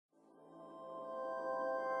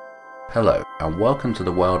Hello, and welcome to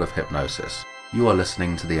the world of hypnosis. You are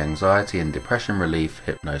listening to the Anxiety and Depression Relief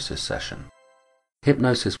Hypnosis session.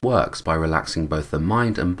 Hypnosis works by relaxing both the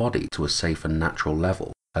mind and body to a safe and natural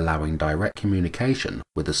level, allowing direct communication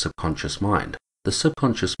with the subconscious mind. The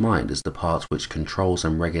subconscious mind is the part which controls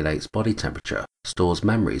and regulates body temperature, stores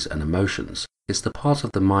memories and emotions. It's the part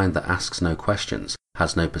of the mind that asks no questions,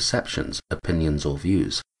 has no perceptions, opinions or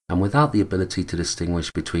views. And without the ability to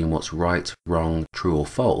distinguish between what's right, wrong, true or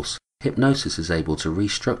false, hypnosis is able to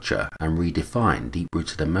restructure and redefine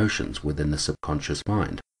deep-rooted emotions within the subconscious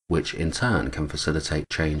mind, which in turn can facilitate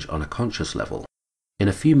change on a conscious level. In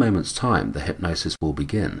a few moments' time, the hypnosis will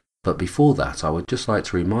begin, but before that I would just like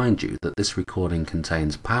to remind you that this recording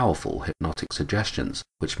contains powerful hypnotic suggestions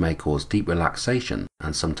which may cause deep relaxation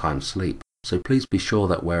and sometimes sleep. So please be sure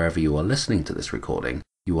that wherever you are listening to this recording,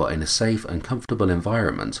 you are in a safe and comfortable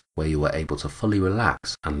environment where you are able to fully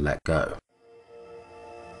relax and let go.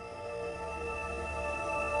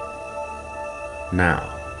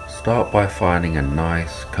 Now, start by finding a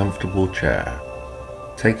nice, comfortable chair.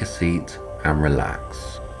 Take a seat and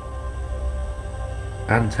relax.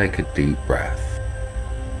 And take a deep breath.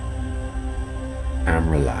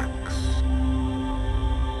 And relax.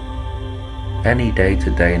 Any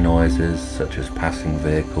day-to-day noises such as passing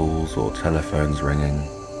vehicles or telephones ringing,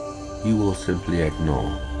 you will simply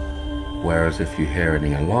ignore. Whereas if you hear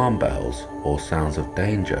any alarm bells or sounds of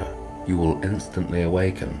danger, you will instantly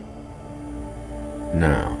awaken.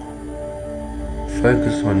 Now,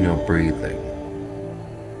 focus on your breathing.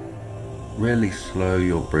 Really slow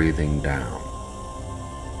your breathing down.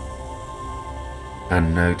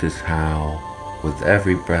 And notice how, with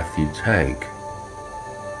every breath you take,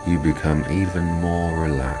 you become even more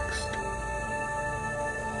relaxed.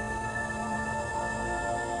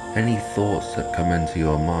 Any thoughts that come into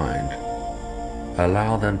your mind,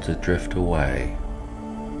 allow them to drift away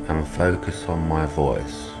and focus on my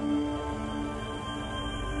voice.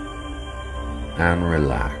 And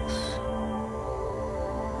relax.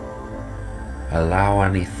 Allow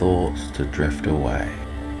any thoughts to drift away.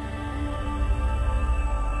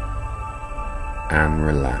 And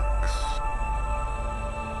relax.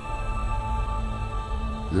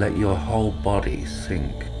 Let your whole body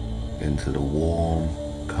sink into the warm,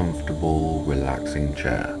 comfortable, relaxing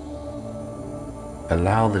chair.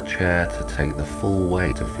 Allow the chair to take the full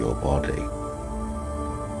weight of your body.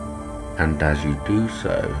 And as you do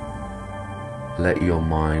so, let your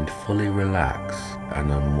mind fully relax and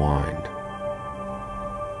unwind.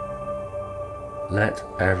 Let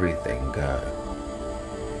everything go.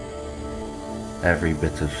 Every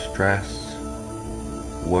bit of stress,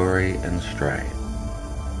 worry and strain.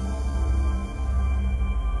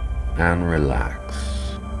 And relax.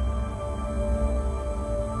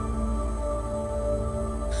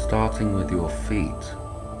 Starting with your feet,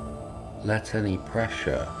 let any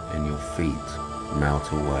pressure in your feet melt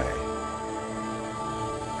away.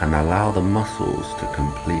 And allow the muscles to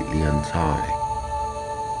completely untie.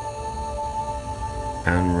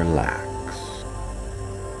 And relax.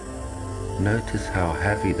 Notice how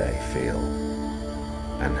heavy they feel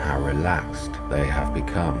and how relaxed they have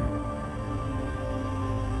become.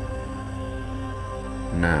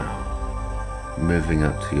 Now, moving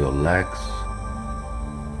up to your legs,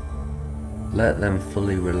 let them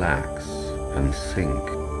fully relax and sink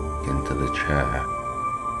into the chair.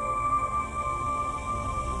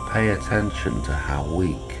 Pay attention to how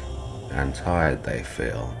weak and tired they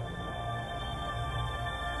feel.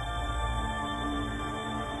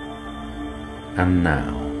 And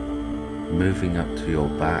now, moving up to your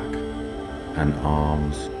back and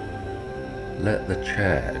arms, let the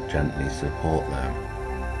chair gently support them.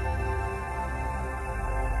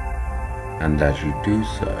 And as you do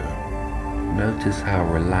so, notice how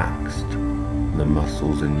relaxed the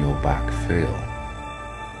muscles in your back feel.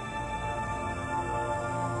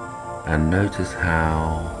 And notice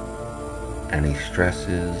how any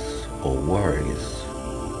stresses or worries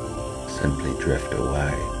simply drift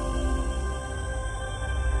away.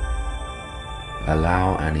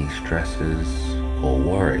 Allow any stresses or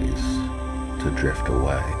worries to drift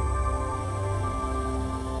away.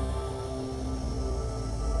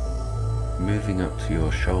 Moving up to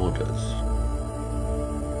your shoulders,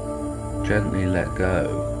 gently let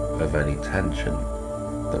go of any tension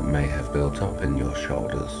that may have built up in your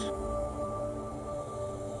shoulders.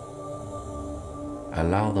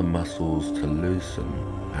 Allow the muscles to loosen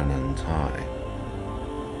and untie.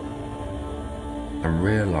 And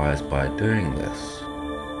realize by doing this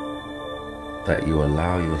that you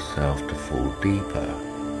allow yourself to fall deeper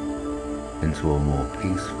into a more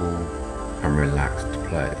peaceful and relaxed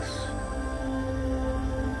place.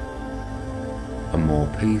 a more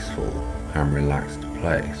peaceful and relaxed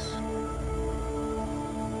place,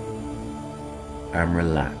 and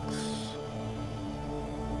relax.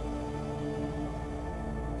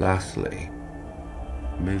 Lastly,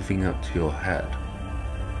 moving up to your head,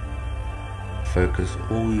 focus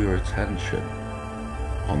all your attention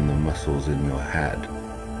on the muscles in your head,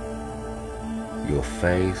 your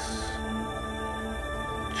face,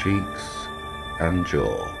 cheeks and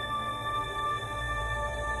jaw.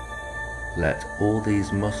 Let all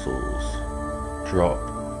these muscles drop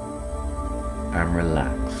and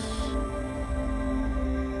relax.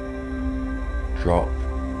 Drop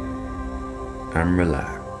and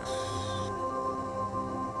relax.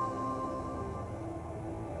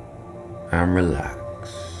 And relax.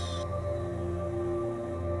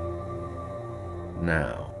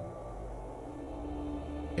 Now,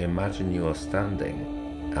 imagine you are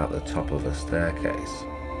standing at the top of a staircase.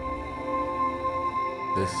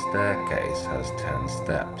 This staircase has 10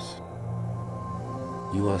 steps.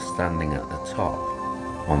 You are standing at the top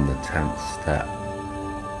on the 10th step.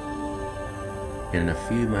 In a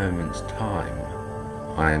few moments' time,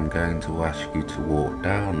 I am going to ask you to walk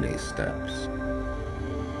down these steps.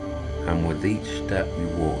 And with each step you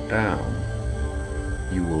walk down,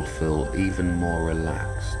 you will feel even more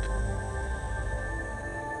relaxed.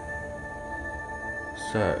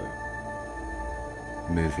 So,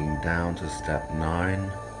 moving down to step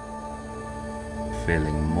 9,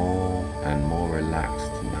 feeling more and more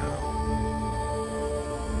relaxed now.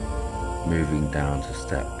 Moving down to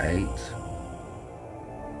step 8,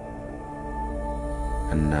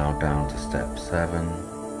 and now down to step 7.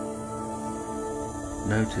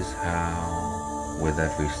 Notice how, with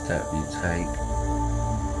every step you take,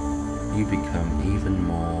 you become even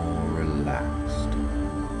more relaxed.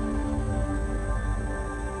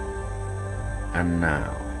 And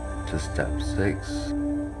now to step 6,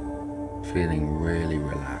 feeling really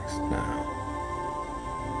relaxed now.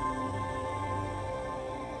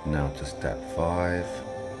 Now to step 5,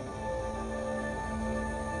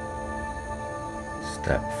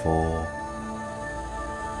 step 4,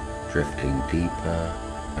 drifting deeper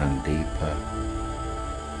and deeper.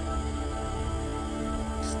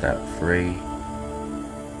 Step 3,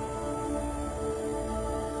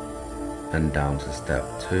 and down to step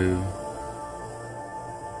 2,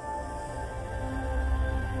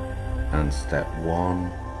 and step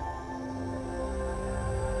 1,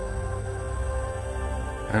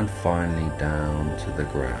 and finally down to the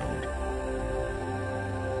ground.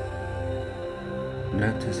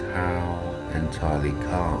 Notice how entirely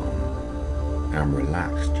calm and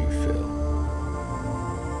relaxed you feel.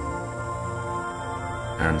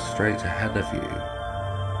 And straight ahead of you,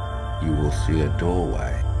 you will see a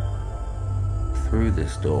doorway. Through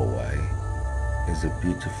this doorway is a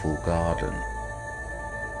beautiful garden.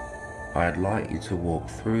 I'd like you to walk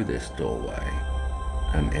through this doorway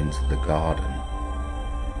and into the garden.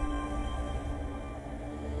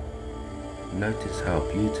 Notice how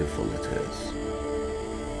beautiful it is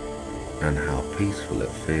and how peaceful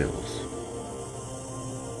it feels.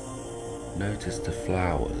 Notice the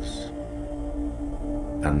flowers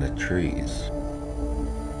and the trees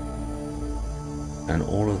and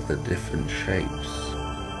all of the different shapes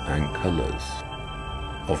and colours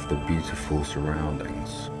of the beautiful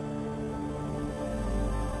surroundings.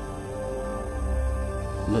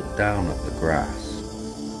 Look down at the grass.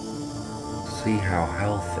 See how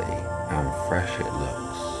healthy and fresh it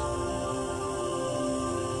looks.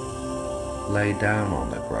 Lay down on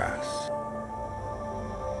the grass.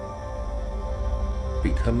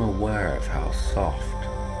 Become aware of how soft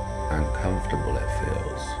and comfortable it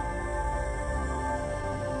feels.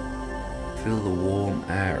 Feel the warm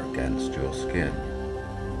air against your skin,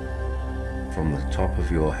 from the top of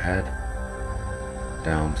your head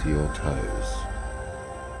down to your toes.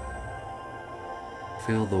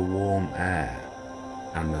 Feel the warm air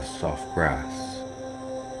and the soft grass.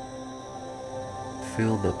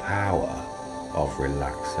 Feel the power of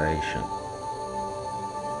relaxation.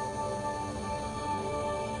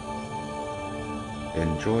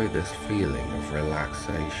 Enjoy this feeling of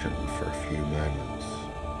relaxation for a few moments.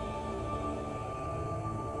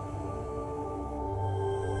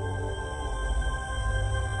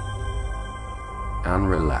 And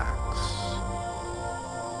relax.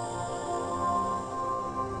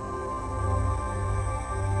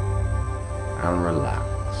 And relax.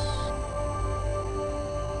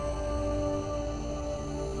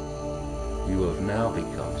 You have now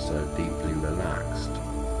become so deeply relaxed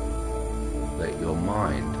that your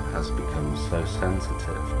mind has become so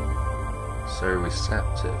sensitive, so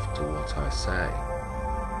receptive to what I say,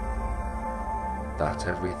 that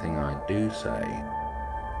everything I do say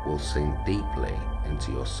will sink deeply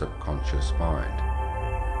into your subconscious mind.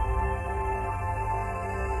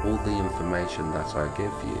 All the information that I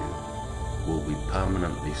give you will be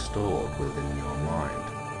permanently stored within your mind.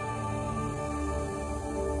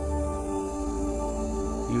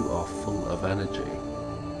 You are full of energy.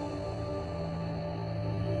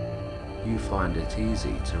 You find it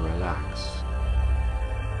easy to relax.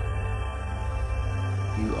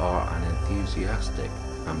 You are an enthusiastic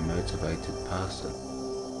and motivated person.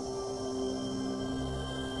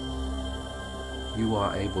 You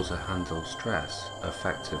are able to handle stress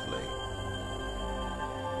effectively.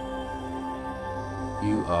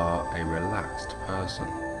 You are a relaxed person.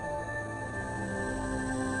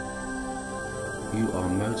 You are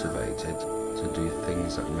motivated to do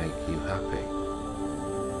things that make you happy.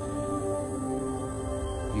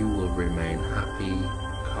 You will remain happy,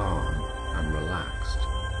 calm, and relaxed.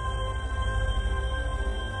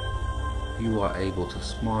 You are able to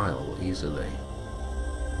smile easily.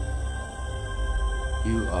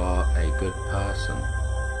 You are a good person.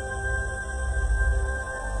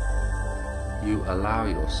 You allow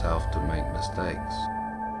yourself to make mistakes.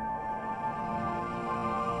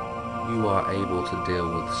 You are able to deal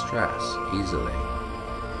with stress easily.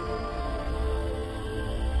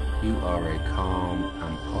 You are a calm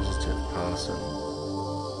and positive person.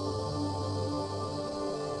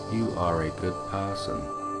 You are a good person.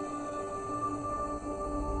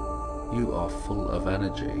 You are full of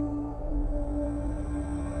energy.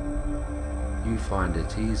 You find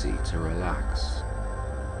it easy to relax.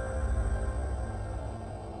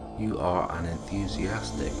 You are an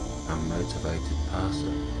enthusiastic and motivated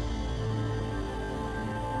person.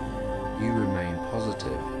 You remain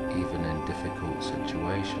positive even in difficult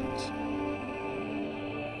situations.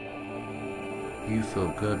 You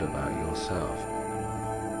feel good about yourself.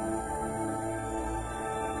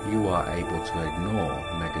 You are able to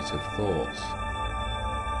ignore negative thoughts.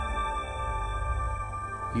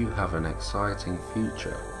 You have an exciting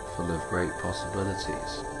future full of great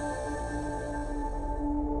possibilities.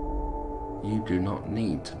 You do not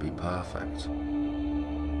need to be perfect.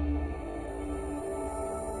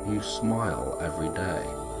 You smile every day.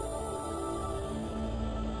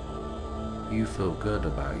 You feel good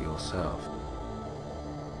about yourself.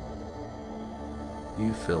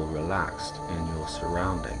 You feel relaxed in your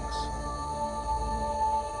surroundings.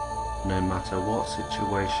 No matter what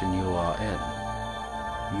situation you are in,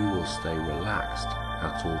 you will stay relaxed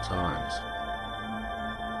at all times.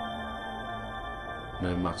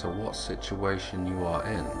 No matter what situation you are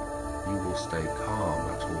in, you will stay calm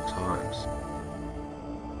at all times.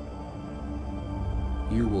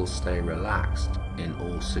 You will stay relaxed in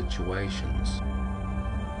all situations.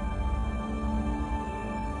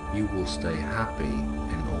 You will stay happy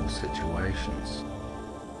in all situations.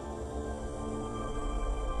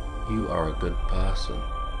 You are a good person.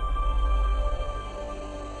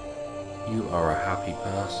 You are a happy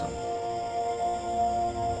person.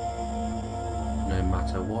 No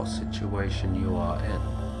matter what situation you are in,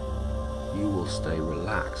 you will stay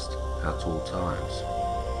relaxed at all times.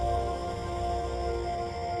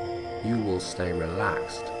 You will stay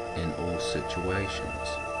relaxed in all situations.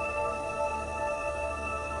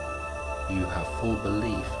 You have full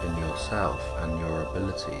belief in yourself and your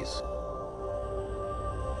abilities.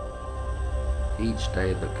 Each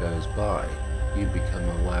day that goes by, you become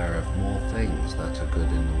aware of more things that are good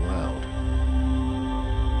in the world.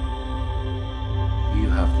 You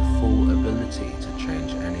have the full ability to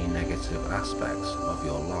change any negative aspects of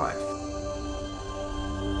your life.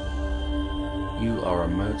 You are a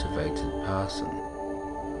motivated person.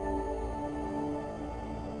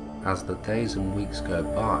 As the days and weeks go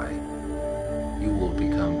by, you will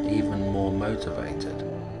become even more motivated.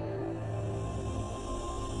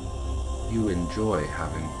 You enjoy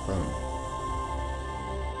having fun.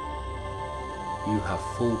 You have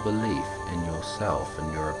full belief in yourself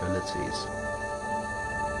and your abilities.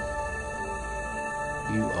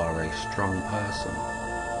 You are a strong person.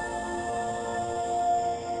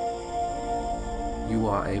 You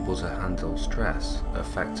are able to handle stress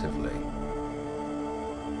effectively.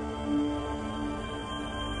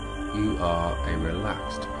 You are a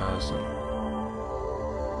relaxed person.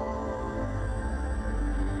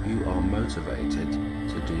 You are motivated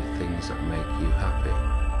to do things that make you happy.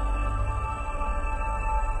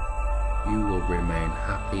 You will remain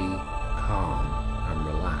happy, calm, and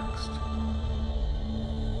relaxed.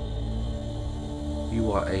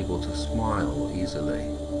 You are able to smile easily.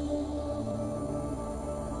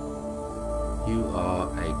 You are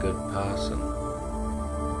a good person.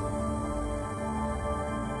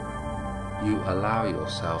 You allow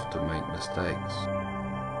yourself to make mistakes.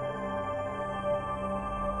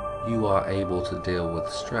 You are able to deal with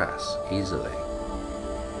stress easily.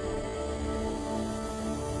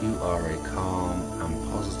 You are a calm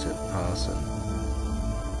and positive person.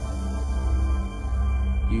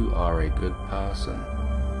 You are a good person.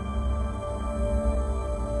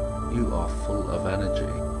 You are full of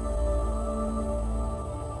energy.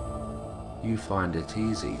 You find it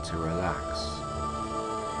easy to relax.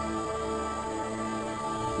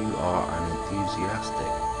 You are an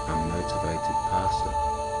enthusiastic and motivated person.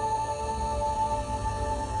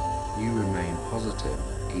 You remain positive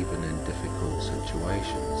even in difficult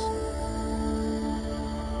situations.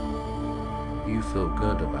 You feel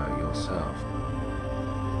good about yourself.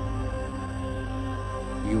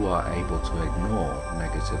 You are able to ignore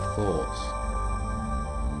negative thoughts.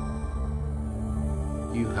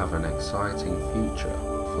 You have an exciting future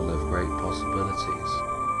full of great possibilities.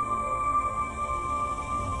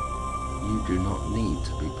 You do not need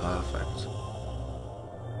to be perfect.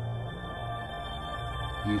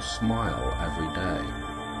 You smile every day.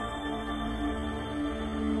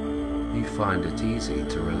 You find it easy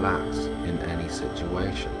to relax in any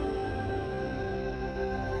situation.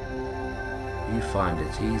 You find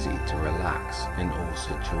it easy to relax in all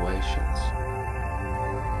situations.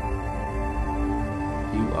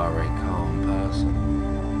 You are a calm person.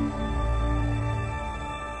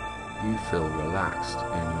 You feel relaxed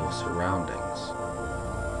in your surroundings.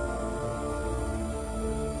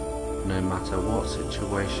 No matter what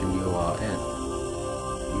situation you are in,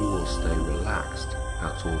 you will stay relaxed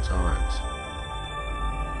at all times.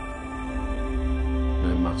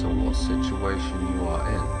 No matter what situation you are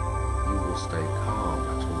in, you will stay calm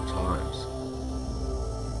at all times.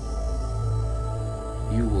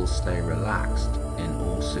 You will stay relaxed in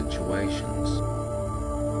all situations.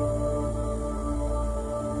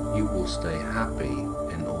 You will stay happy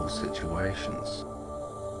in all situations.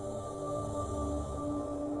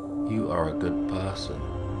 You are a good person.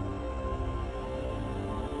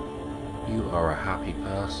 You are a happy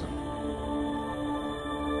person.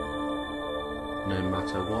 No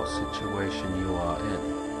matter what situation you are in,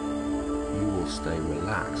 you will stay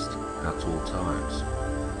relaxed at all times.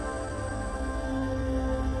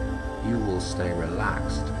 You will stay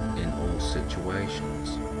relaxed in all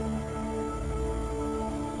situations.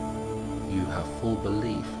 You have full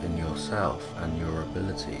belief in yourself and your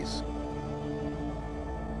abilities.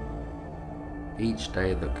 Each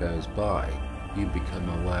day that goes by, you become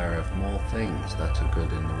aware of more things that are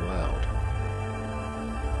good in the world.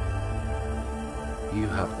 You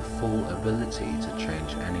have the full ability to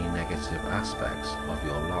change any negative aspects of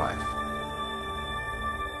your life.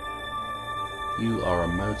 You are a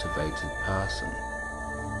motivated person.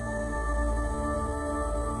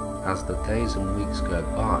 As the days and weeks go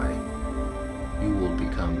by, you will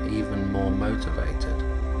become even more motivated.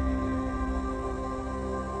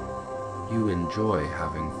 You enjoy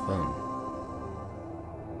having fun.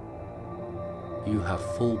 You have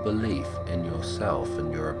full belief in yourself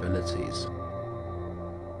and your abilities.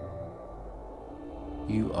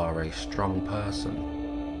 You are a strong person.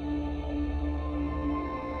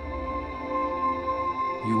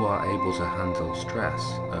 You are able to handle stress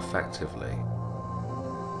effectively.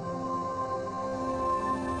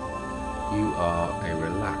 You are a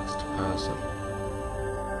relaxed person.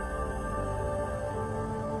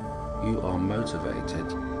 You are motivated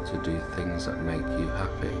to do things that make you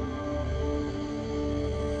happy.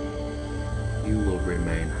 You will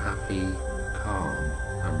remain happy, calm,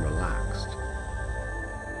 and relaxed.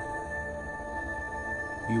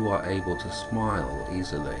 You are able to smile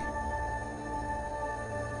easily.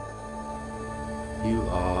 You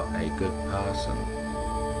are a good person.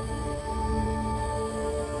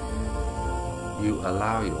 You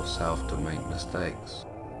allow yourself to make mistakes.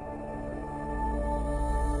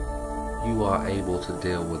 You are able to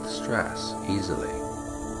deal with stress easily.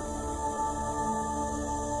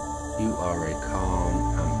 You are a calm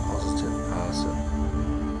and positive person.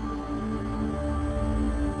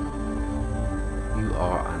 You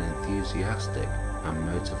are an enthusiastic and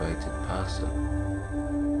motivated person.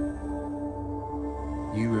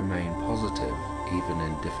 You remain positive even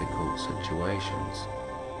in difficult situations.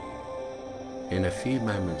 In a few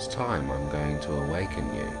moments' time, I'm going to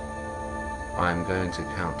awaken you. I am going to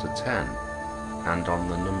count to 10, and on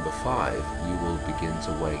the number 5, you will begin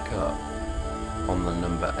to wake up. On the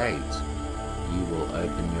number 8, you will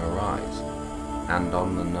open your eyes, and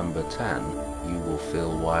on the number 10, you will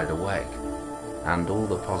feel wide awake, and all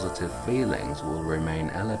the positive feelings will remain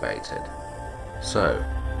elevated. So,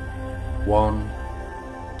 1,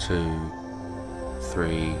 2,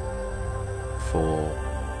 3, 4,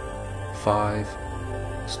 5,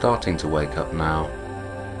 starting to wake up now,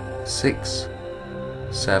 6,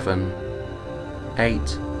 7, 8,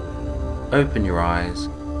 open your eyes,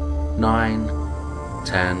 9,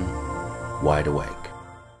 10, wide awake.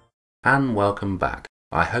 And welcome back.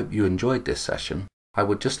 I hope you enjoyed this session. I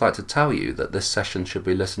would just like to tell you that this session should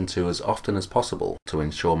be listened to as often as possible to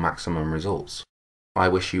ensure maximum results. I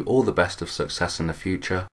wish you all the best of success in the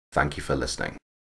future. Thank you for listening.